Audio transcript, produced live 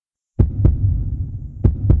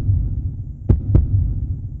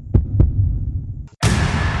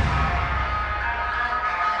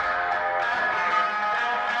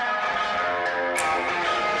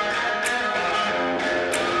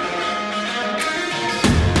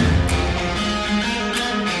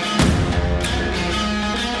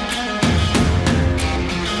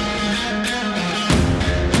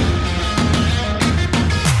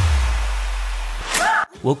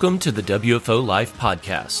Welcome to the WFO Life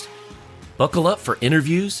Podcast. Buckle up for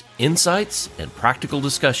interviews, insights, and practical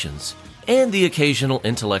discussions, and the occasional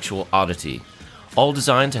intellectual oddity, all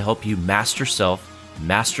designed to help you master self,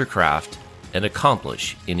 master craft, and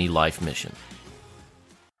accomplish any life mission.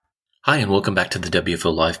 Hi, and welcome back to the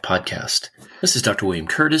WFO Life Podcast. This is Dr. William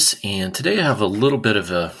Curtis, and today I have a little bit of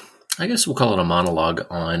I guess we'll call it a monologue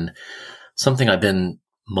on something I've been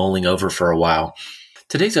mulling over for a while.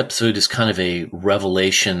 Today's episode is kind of a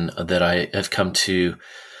revelation that I have come to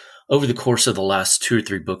over the course of the last 2 or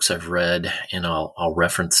 3 books I've read, and I'll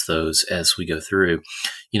reference those as we go through.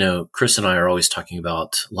 You know, Chris and I are always talking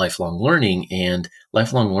about lifelong learning, and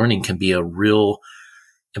lifelong learning can be a real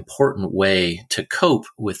important way to cope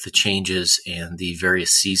with the changes and the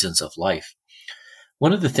various seasons of life.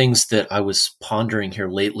 One of the things that I was pondering here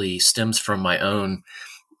lately stems from my own,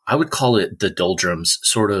 I would call it the doldrums,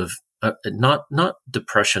 sort of not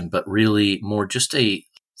depression, but really more just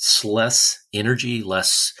less energy,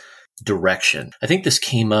 less direction. I think this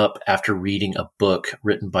came up after reading a book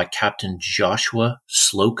written by Captain Joshua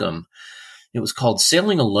Slocum. It was called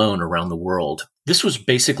Sailing Alone Around the World. This was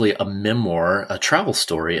basically a memoir, a travel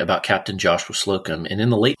story about Captain Joshua Slocum. And in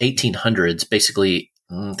the late 1800s, basically,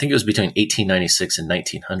 I think it was between 1896 and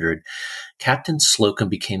 1900, Captain Slocum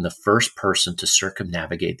became the first person to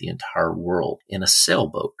circumnavigate the entire world in a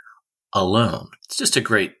sailboat alone. It's just a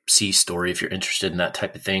great sea story if you're interested in that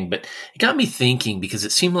type of thing. But it got me thinking because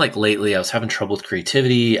it seemed like lately I was having trouble with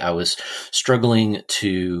creativity. I was struggling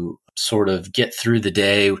to sort of get through the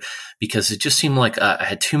day because it just seemed like I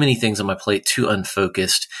had too many things on my plate, too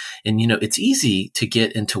unfocused. And, you know, it's easy to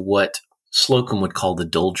get into what Slocum would call the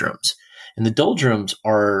doldrums. And the doldrums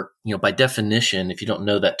are, you know, by definition, if you don't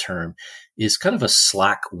know that term, is kind of a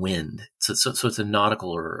slack wind. So it's a nautical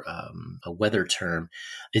or a weather term.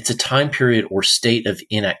 It's a time period or state of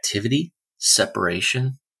inactivity,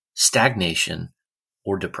 separation, stagnation,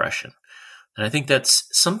 or depression. And I think that's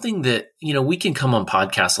something that, you know, we can come on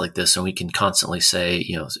podcasts like this and we can constantly say,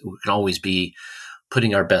 you know, we can always be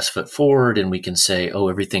putting our best foot forward and we can say, oh,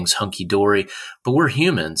 everything's hunky-dory, but we're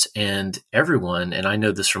humans and everyone, and I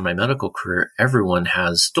know this from my medical career, everyone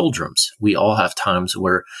has doldrums. We all have times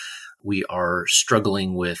where we are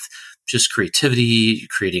struggling with just creativity,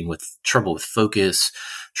 creating with trouble with focus,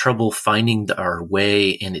 trouble finding our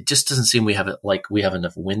way, and it just doesn't seem we have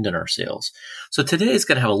enough wind in our sails. So today is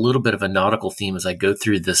going to have a little bit of a nautical theme as I go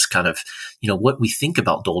through this kind of, you know, what we think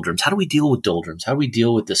about doldrums. How do we deal with doldrums? How do we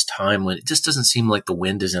deal with this time when it just doesn't seem like the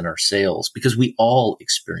wind is in our sails? Because we all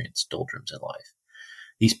experience doldrums in life.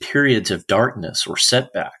 These periods of darkness or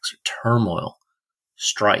setbacks or turmoil,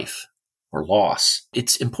 strife, or loss.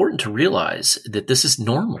 It's important to realize that this is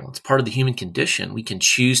normal. It's part of the human condition. We can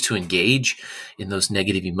choose to engage in those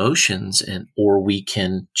negative emotions or we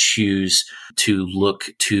can choose to look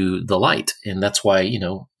to the light. And that's why, you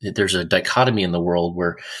know, there's a dichotomy in the world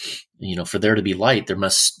where, you know, for there to be light, there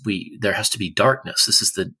has to be darkness. This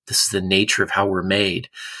is the nature of how we're made.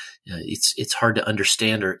 It's hard to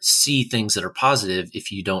understand or see things that are positive if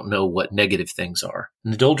you don't know what negative things are.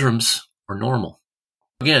 And the doldrums are normal.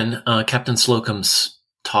 Again, Captain Slocum's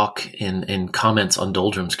talk and comments on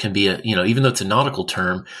doldrums can be even though it's a nautical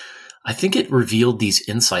term, I think it revealed these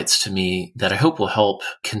insights to me that I hope will help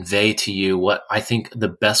convey to you what I think the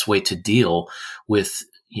best way to deal with,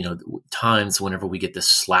 you know, times whenever we get this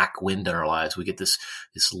slack wind in our lives, we get this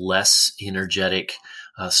less energetic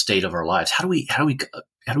state of our lives. How do we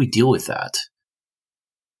deal with that?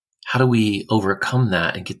 How do we overcome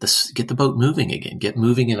that and get the boat moving again, get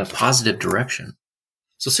moving in a positive direction?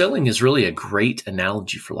 So sailing is really a great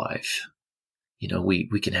analogy for life. You know, we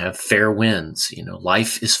can have fair winds. You know,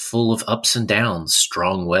 life is full of ups and downs,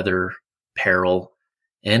 strong weather, peril,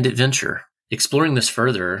 and adventure. Exploring this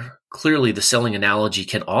further, clearly the sailing analogy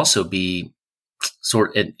can also be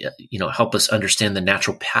help us understand the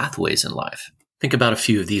natural pathways in life. Think about a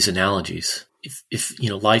few of these analogies. If you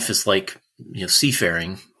know, life is like, you know,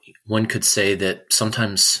 seafaring, one could say that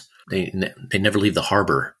sometimes they never leave the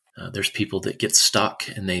harbor. There's people that get stuck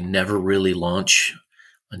and they never really launch,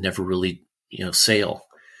 never really, you know, sail.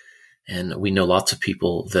 And we know lots of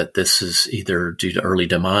people that this is either due to early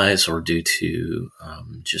demise or due to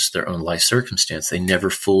just their own life circumstance. They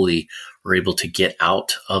never fully were able to get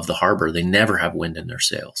out of the harbor. They never have wind in their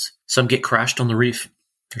sails. Some get crashed on the reef.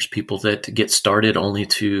 There's people that get started only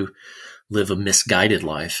to live a misguided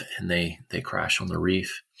life and they crash on the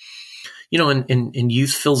reef. You know, and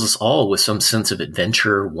youth fills us all with some sense of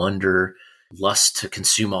adventure, wonder, lust to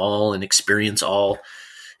consume all and experience all.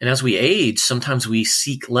 And as we age, sometimes we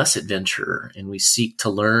seek less adventure and we seek to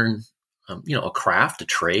learn, a craft, a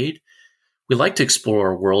trade. We like to explore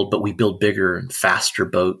our world, but we build bigger and faster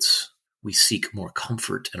boats. We seek more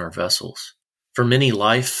comfort in our vessels. For many,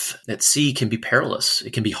 life at sea can be perilous.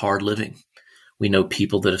 It can be hard living. We know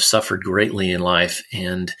people that have suffered greatly in life,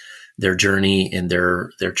 and their journey and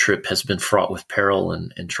their trip has been fraught with peril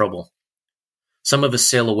and trouble. Some of us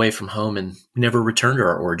sail away from home and never return to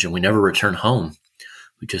our origin. We never return home.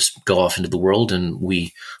 We just go off into the world and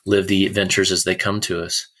we live the adventures as they come to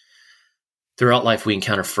us. Throughout life, we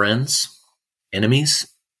encounter friends, enemies,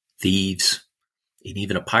 thieves, and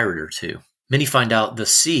even a pirate or two. Many find out the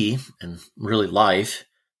sea, and really life,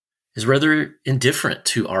 is rather indifferent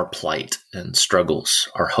to our plight and struggles,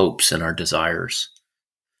 our hopes and our desires.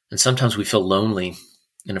 And sometimes we feel lonely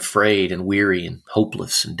and afraid and weary and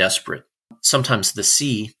hopeless and desperate. Sometimes the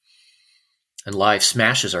sea and life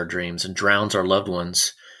smashes our dreams and drowns our loved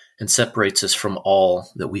ones and separates us from all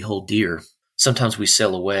that we hold dear. Sometimes we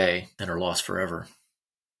sail away and are lost forever.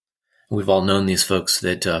 We've all known these folks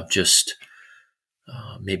that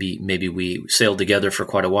maybe we sailed together for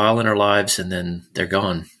quite a while in our lives and then they're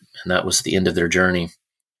gone. And that was the end of their journey.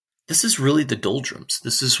 This is really the doldrums.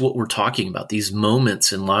 This is what we're talking about. These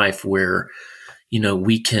moments in life where,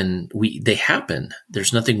 they happen.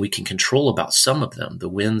 There's nothing we can control about some of them. The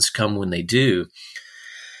winds come when they do.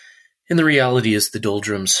 And the reality is the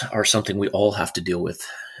doldrums are something we all have to deal with.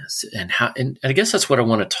 And I guess that's what I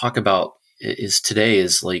want to talk about today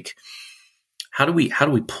is like, how do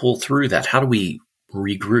we pull through that? How do we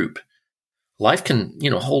regroup? Life can,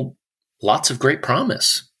 hold lots of great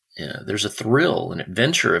promise. There's a thrill and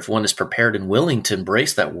adventure if one is prepared and willing to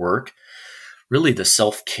embrace that work. Really, the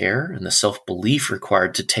self-care and the self-belief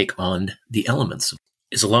required to take on the elements.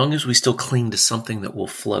 As long as we still cling to something that will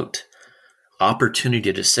float,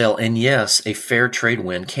 opportunity to sail, and yes, a fair trade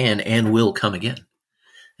wind can and will come again.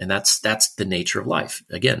 And that's the nature of life.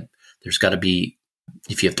 Again, there's got to be,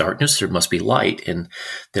 if you have darkness, there must be light, and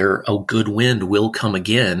a good wind will come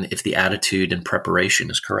again if the attitude and preparation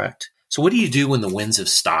is correct. So what do you do when the winds have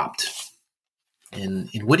stopped? And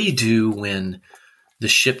what do you do when the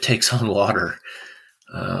ship takes on water,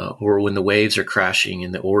 or when the waves are crashing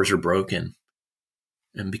and the oars are broken?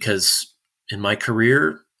 And because in my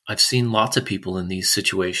career, I've seen lots of people in these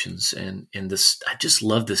situations, and this, I just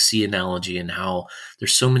love the sea analogy and how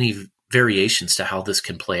there's so many variations to how this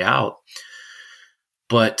can play out.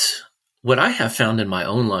 But what I have found in my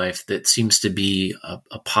own life that seems to be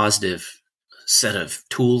a positive set of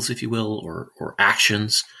tools, if you will, or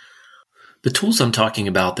actions. The tools I'm talking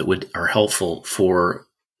about that are helpful for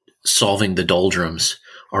solving the doldrums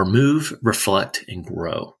are move, reflect, and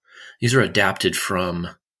grow. These are adapted from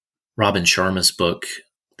Robin Sharma's book,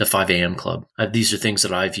 The 5 a.m. Club. These are things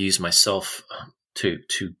that I've used myself to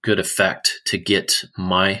good effect to get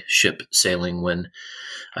my ship sailing when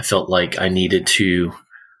I felt like I needed to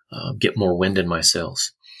get more wind in my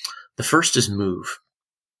sails. The first is move.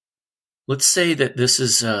 Let's say that this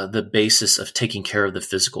is the basis of taking care of the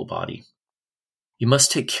physical body. You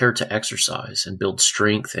must take care to exercise and build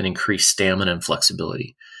strength and increase stamina and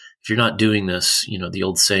flexibility. If you're not doing this, the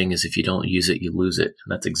old saying is if you don't use it, you lose it.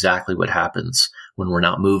 And that's exactly what happens when we're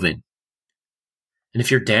not moving. And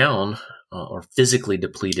if you're down or physically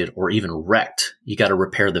depleted or even wrecked, you got to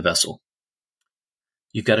repair the vessel.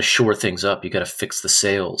 You've got to shore things up. You got to fix the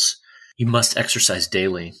sails. You must exercise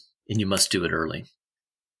daily, and you must do it early.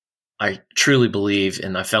 I truly believe,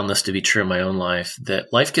 and I found this to be true in my own life,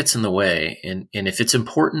 that life gets in the way. And if it's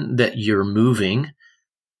important that you're moving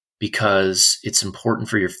because it's important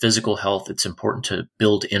for your physical health, it's important to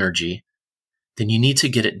build energy, then you need to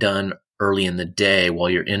get it done early in the day while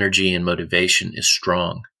your energy and motivation is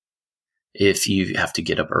strong. If you have to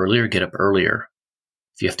get up earlier, get up earlier.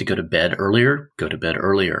 If you have to go to bed earlier, go to bed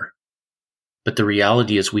earlier. But the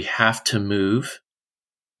reality is we have to move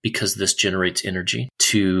because this generates energy.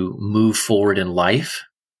 To move forward in life,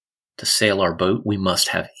 to sail our boat, we must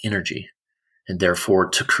have energy. And therefore,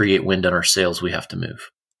 to create wind on our sails, we have to move.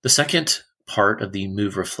 The second part of the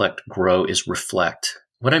move, reflect, grow is reflect.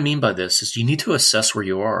 What I mean by this is you need to assess where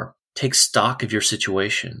you are. Take stock of your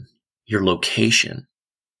situation, your location,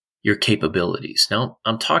 your capabilities. Now,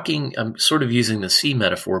 I'm sort of using the sea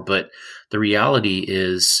metaphor, but the reality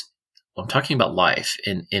is I'm talking about life,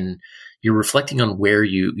 and you're reflecting on where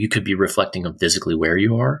you could be reflecting on physically where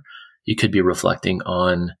you are. You could be reflecting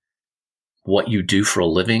on what you do for a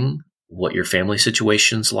living, what your family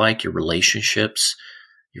situation's like, your relationships,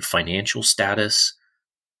 your financial status.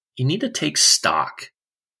 You need to take stock.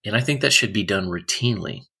 And I think that should be done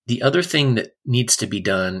routinely. The other thing that needs to be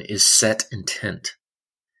done is set intent.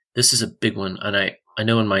 This is a big one. And I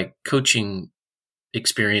know in my coaching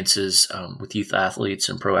experiences with youth athletes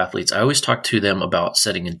and pro athletes, I always talk to them about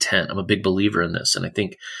setting intent. I'm a big believer in this, and I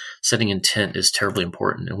think setting intent is terribly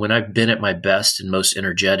important. And when I've been at my best and most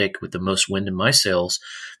energetic with the most wind in my sails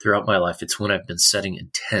throughout my life, it's when I've been setting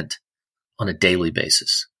intent on a daily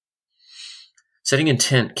basis. Setting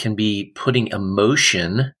intent can be putting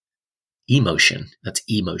emotion, that's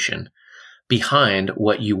emotion, behind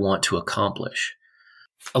what you want to accomplish.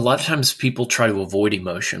 A lot of times people try to avoid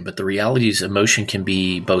emotion, but the reality is emotion can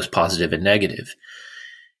be both positive and negative.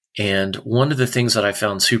 And one of the things that I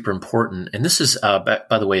found super important, and this is, by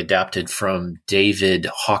the way, adapted from David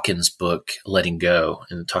Hawkins' book, Letting Go,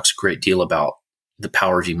 and it talks a great deal about the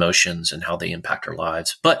power of emotions and how they impact our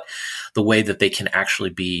lives, but the way that they can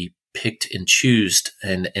actually be picked and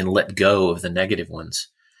chosen and let go of the negative ones.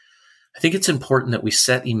 I think it's important that we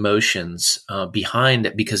set emotions behind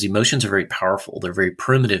it, because emotions are very powerful. They're very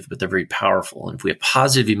primitive, but they're very powerful. And if we have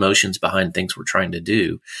positive emotions behind things we're trying to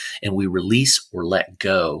do, and we release or let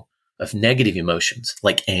go of negative emotions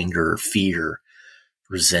like anger, fear,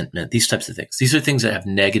 resentment, these types of things, these are things that have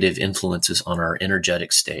negative influences on our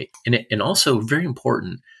energetic state. And also very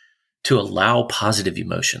important to allow positive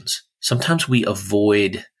emotions. Sometimes we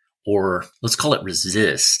avoid, or let's call it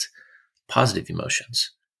resist, positive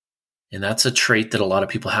emotions. And that's a trait that a lot of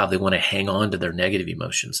people have. They want to hang on to their negative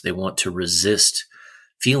emotions. They want to resist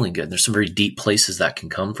feeling good. There's some very deep places that can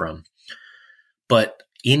come from. But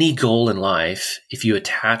any goal in life, if you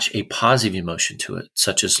attach a positive emotion to it,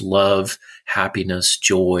 such as love, happiness,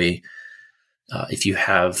 joy, if you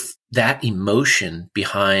have that emotion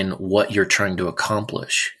behind what you're trying to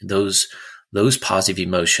accomplish, those positive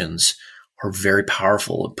emotions are very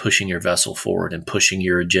powerful in pushing your vessel forward and pushing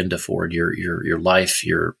your agenda forward, your life,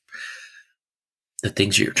 the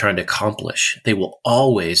things you're trying to accomplish. They will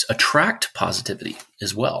always attract positivity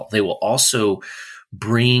as well. They will also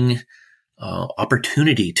bring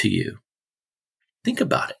opportunity to you. Think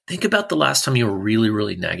about it. Think about the last time you were really,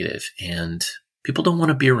 really negative, and people don't want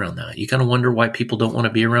to be around that. You kind of wonder why people don't want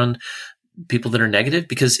to be around people that are negative,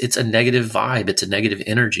 because it's a negative vibe. It's a negative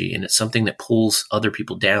energy, and it's something that pulls other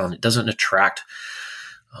people down. It doesn't attract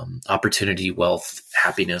opportunity, wealth,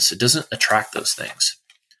 happiness. It doesn't attract those things.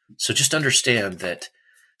 So just understand that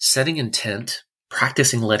setting intent,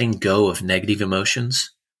 practicing letting go of negative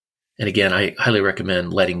emotions. And again, I highly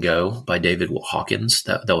recommend Letting Go by David Hawkins.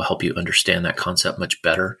 That will help you understand that concept much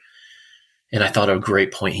better. And I thought a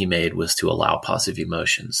great point he made was to allow positive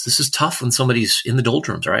emotions. This is tough when somebody's in the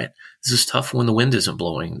doldrums, right? This is tough when the wind isn't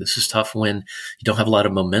blowing. This is tough when you don't have a lot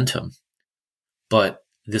of momentum. But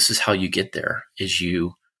this is how you get there, is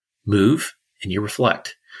you move and you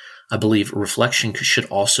reflect. I believe reflection should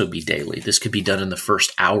also be daily. This could be done in the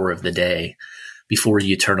first hour of the day before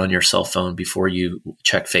you turn on your cell phone, before you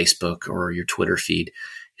check Facebook or your Twitter feed.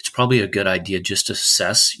 It's probably a good idea just to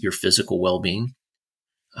assess your physical well-being,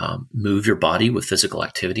 move your body with physical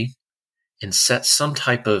activity, and set some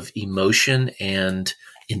type of emotion and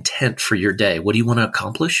intent for your day. What do you want to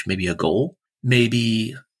accomplish? Maybe a goal.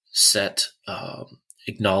 Maybe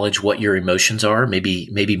acknowledge what your emotions are.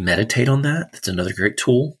 Maybe meditate on that. That's another great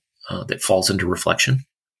tool that falls into reflection.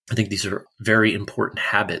 I think these are very important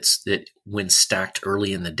habits that, when stacked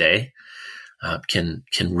early in the day, can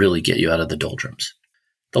really get you out of the doldrums.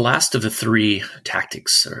 The last of the three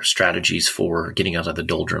tactics or strategies for getting out of the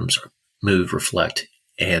doldrums are move, reflect,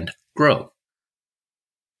 and grow.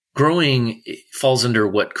 Growing falls under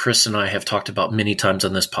what Chris and I have talked about many times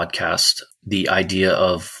on this podcast, the idea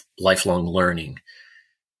of lifelong learning.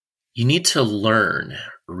 You need to learn,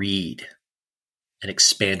 read, and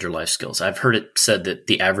expand your life skills. I've heard it said that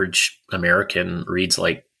the average American reads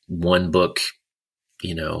like one book,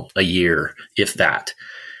 a year, if that.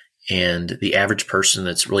 And the average person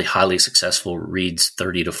that's really highly successful reads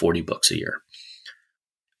 30 to 40 books a year.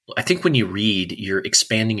 I think when you read, you're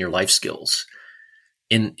expanding your life skills.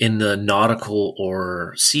 In the nautical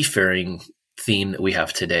or seafaring theme that we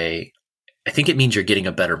have today, I think it means you're getting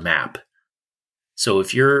a better map. So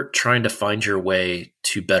if you're trying to find your way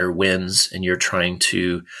to better winds, and you're trying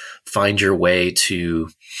to find your way to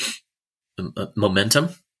momentum,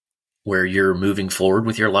 where you're moving forward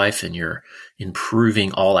with your life and you're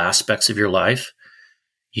improving all aspects of your life,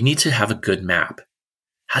 you need to have a good map.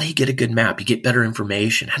 How do you get a good map? You get better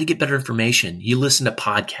information. How do you get better information? You listen to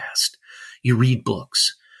podcasts. You read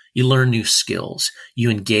books. You learn new skills. You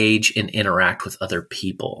engage and interact with other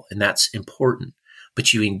people. And that's important.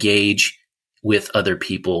 But you engage with other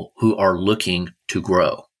people who are looking to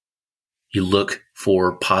grow. You look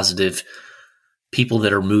for positive people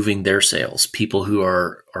that are moving their sails, people who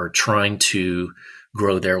are trying to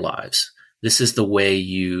grow their lives. This is the way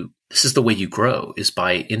you This is the way you grow, is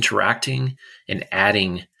by interacting and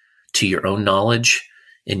adding to your own knowledge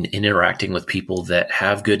and interacting with people that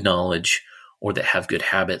have good knowledge or that have good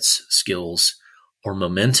habits, skills, or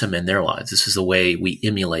momentum in their lives. This is the way we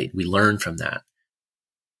emulate, we learn from that.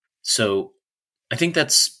 So I think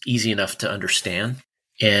that's easy enough to understand.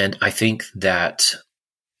 And I think that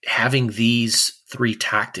having these 3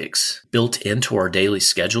 tactics built into our daily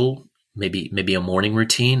schedule, maybe a morning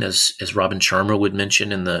routine, as Robin Sharma would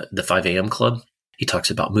mention in the 5 a.m. club. He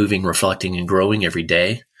talks about moving, reflecting, and growing every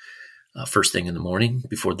day, first thing in the morning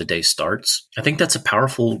before the day starts. I think that's a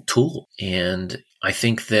powerful tool. And I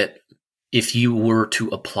think that if you were to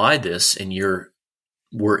apply this and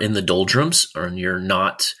we're in the doldrums, or you're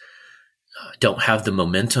not, don't have the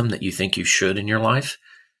momentum that you think you should in your life,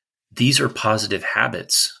 these are positive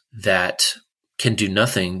habits that can do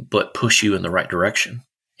nothing but push you in the right direction.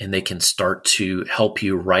 And they can start to help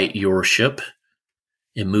you right your ship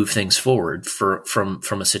and move things forward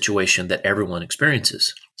from a situation that everyone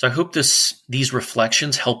experiences. So I hope these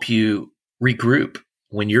reflections help you regroup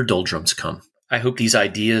when your doldrums come. I hope these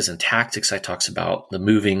ideas and tactics I talked about, the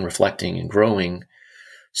moving, reflecting, and growing,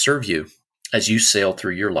 serve you as you sail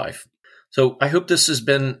through your life. So I hope this has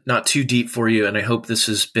been not too deep for you, and I hope this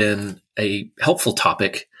has been a helpful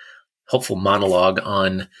topic, helpful monologue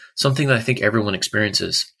on something that I think everyone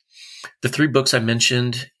experiences. The 3 books I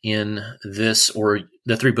mentioned in this, or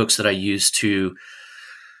the 3 books that I use to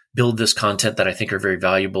build this content that I think are very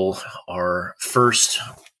valuable, are first,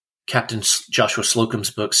 Captain Joshua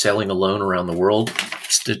Slocum's book, Sailing Alone Around the World.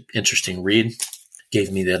 It's an interesting read. Gave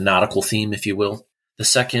me the nautical theme, if you will. The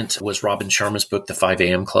second was Robin Sharma's book, The 5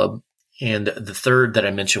 a.m. Club. And the third that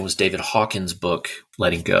I mentioned was David Hawkins' book,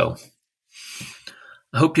 Letting Go.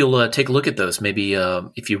 I hope you'll take a look at those. Maybe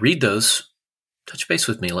if you read those, touch base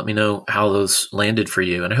with me. Let me know how those landed for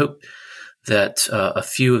you. And I hope that a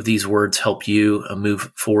few of these words help you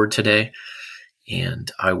move forward today.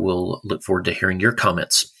 And I will look forward to hearing your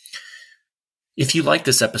comments. If you like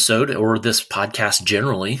this episode or this podcast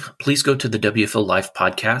generally, please go to the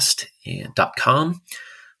WFOLifepodcast.com.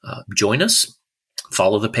 Join us,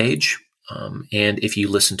 follow the page. And if you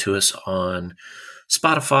listen to us on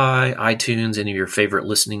Spotify, iTunes, any of your favorite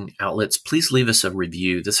listening outlets, please leave us a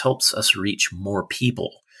review. This helps us reach more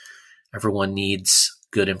people. Everyone needs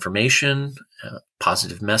good information,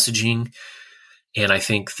 positive messaging. And I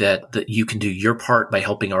think that you can do your part by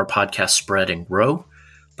helping our podcast spread and grow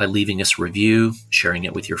by leaving us a review, sharing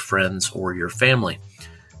it with your friends or your family.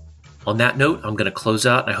 On that note, I'm going to close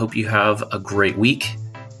out. I hope you have a great week,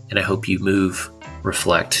 and I hope you move,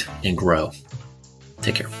 reflect, and grow.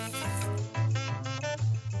 Take care.